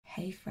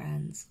Hey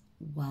friends,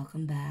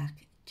 welcome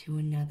back to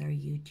another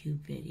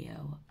YouTube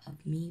video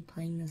of me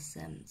playing The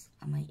Sims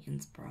on my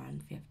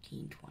Inspiron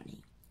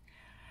 1520.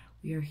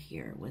 We are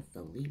here with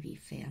the Levy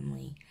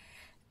family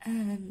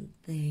and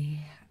they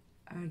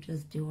are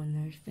just doing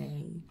their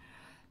thing.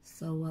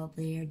 So while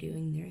they are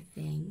doing their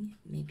thing,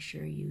 make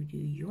sure you do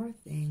your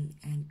thing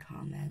and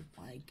comment,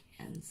 like,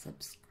 and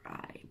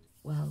subscribe.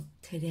 Well,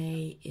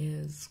 today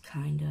is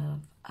kind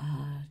of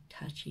a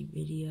touchy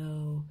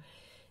video.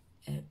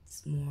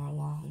 It's more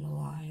along the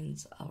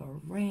lines of a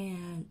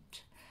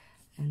rant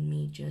and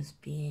me just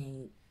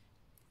being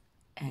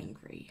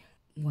angry.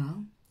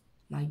 Well,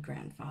 my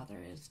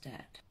grandfather is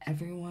dead.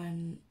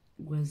 Everyone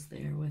was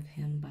there with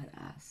him but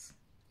us.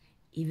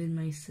 Even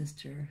my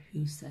sister,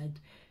 who said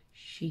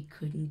she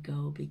couldn't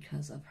go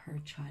because of her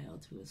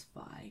child who was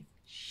 5.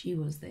 She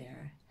was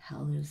there,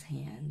 held his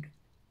hand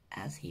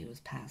as he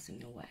was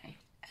passing away.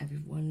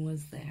 Everyone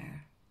was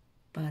there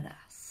but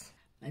us.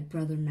 My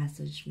brother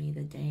messaged me the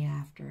day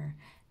after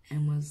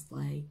and was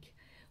like,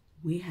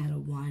 we had a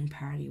wine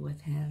party with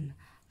him.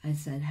 I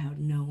said how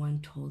no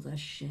one told us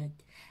shit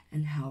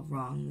and how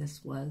wrong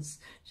this was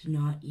to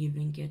not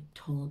even get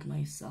told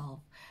myself,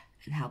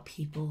 and how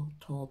people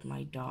told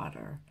my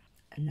daughter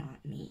and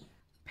not me.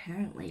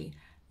 Apparently,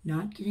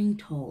 not getting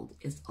told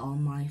is all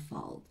my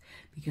fault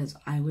because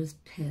I was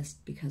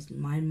pissed because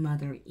my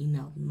mother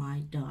emailed my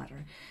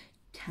daughter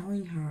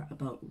telling her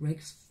about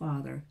Rick's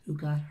father who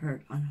got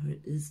hurt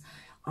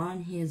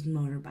on his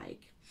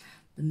motorbike.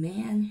 The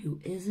man who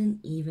isn't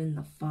even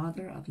the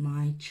father of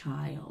my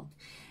child,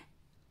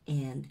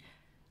 and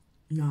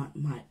not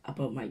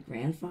about my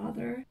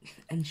grandfather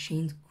and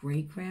Shane's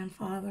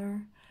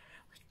great-grandfather.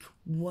 Like,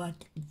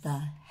 what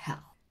the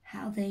hell?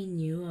 How they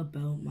knew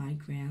about my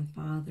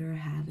grandfather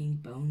having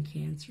bone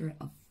cancer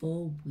a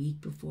full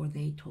week before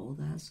they told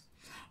us.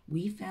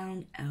 We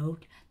found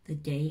out the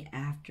day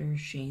after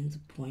Shane's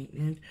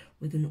appointment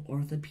with an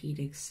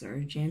orthopedic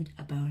surgeon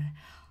about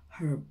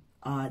her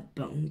odd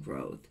bone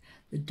growth.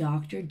 The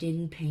doctor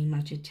didn't pay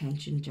much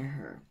attention to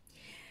her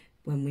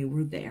when we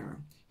were there.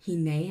 He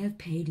may have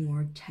paid more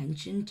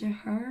attention to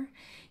her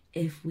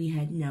if we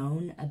had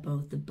known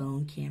about the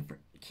bone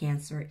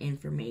cancer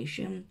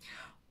information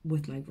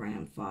with my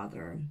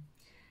grandfather.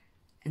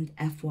 And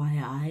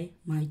FYI,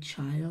 my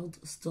child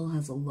still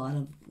has a lot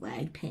of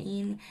leg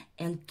pain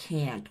and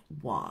can't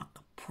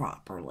walk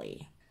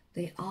properly.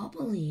 They all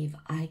believe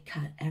I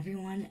cut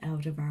everyone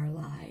out of our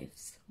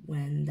lives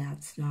when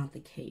that's not the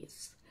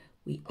case.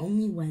 We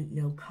only went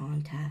no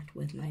contact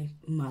with my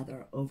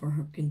mother over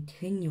her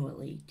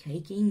continually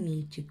taking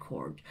me to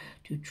court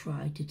to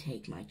try to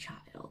take my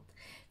child,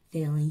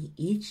 failing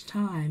each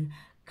time,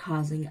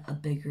 causing a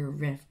bigger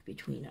rift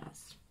between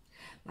us.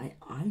 My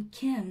Aunt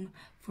Kim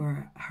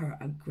for her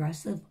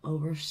aggressive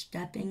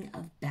overstepping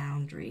of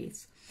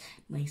boundaries.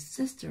 My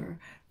sister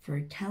for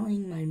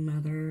telling my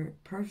mother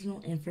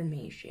personal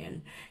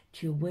information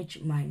to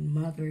which my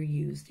mother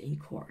used in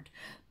court.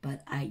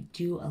 But I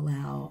do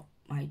allow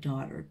my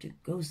daughter to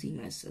go see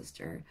my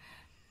sister.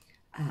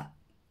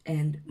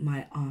 And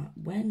my Aunt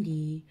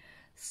Wendy,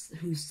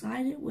 who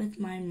sided with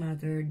my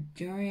mother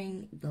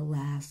during the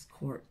last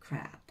court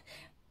crap.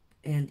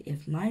 And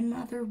if my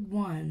mother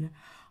won,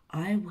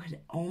 I would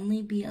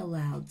only be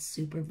allowed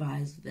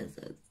supervised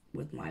visits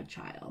with my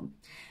child,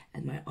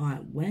 and my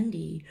Aunt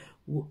Wendy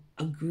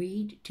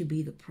agreed to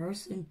be the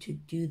person to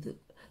do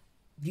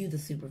the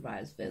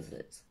supervised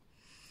visits.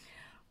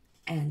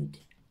 And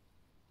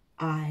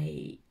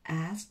I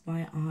asked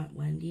my Aunt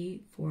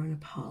Wendy for an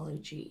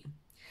apology,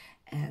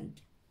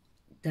 and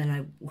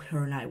then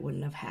her and I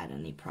wouldn't have had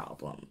any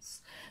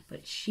problems.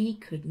 But she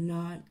could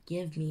not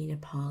give me an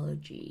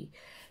apology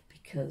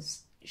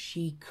because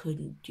she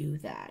couldn't do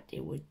that.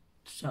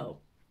 So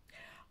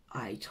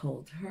I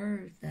told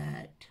her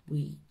that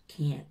we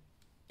can't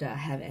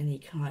have any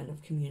kind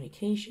of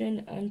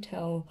communication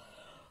until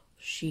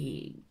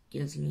she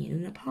gives me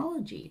an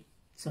apology.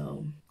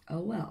 So,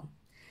 oh well.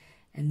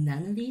 And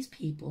none of these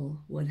people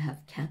would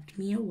have kept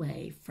me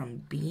away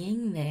from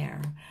being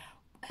there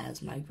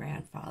as my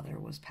grandfather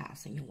was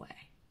passing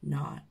away.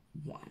 Not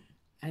one.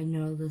 I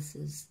know this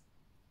is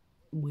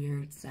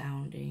weird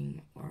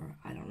sounding, or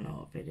I don't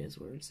know if it is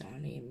weird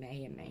sounding.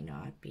 It may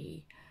not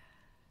be.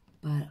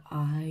 But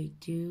I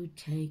do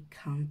take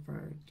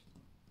comfort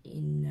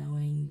in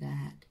knowing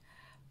that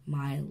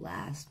my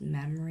last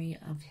memory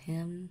of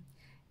him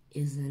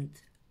isn't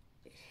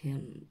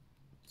him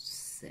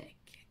sick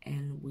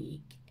and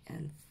weak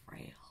and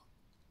frail.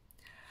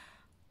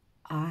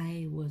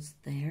 I was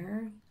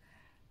there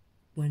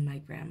when my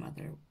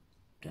grandmother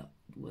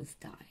was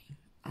dying.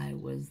 I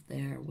was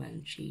there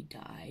when she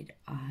died.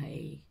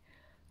 I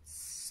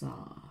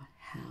saw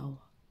how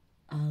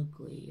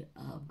ugly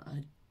of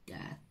a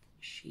death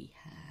she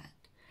had,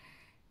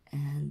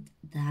 and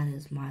that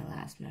is my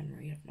last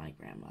memory of my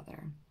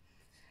grandmother.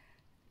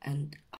 And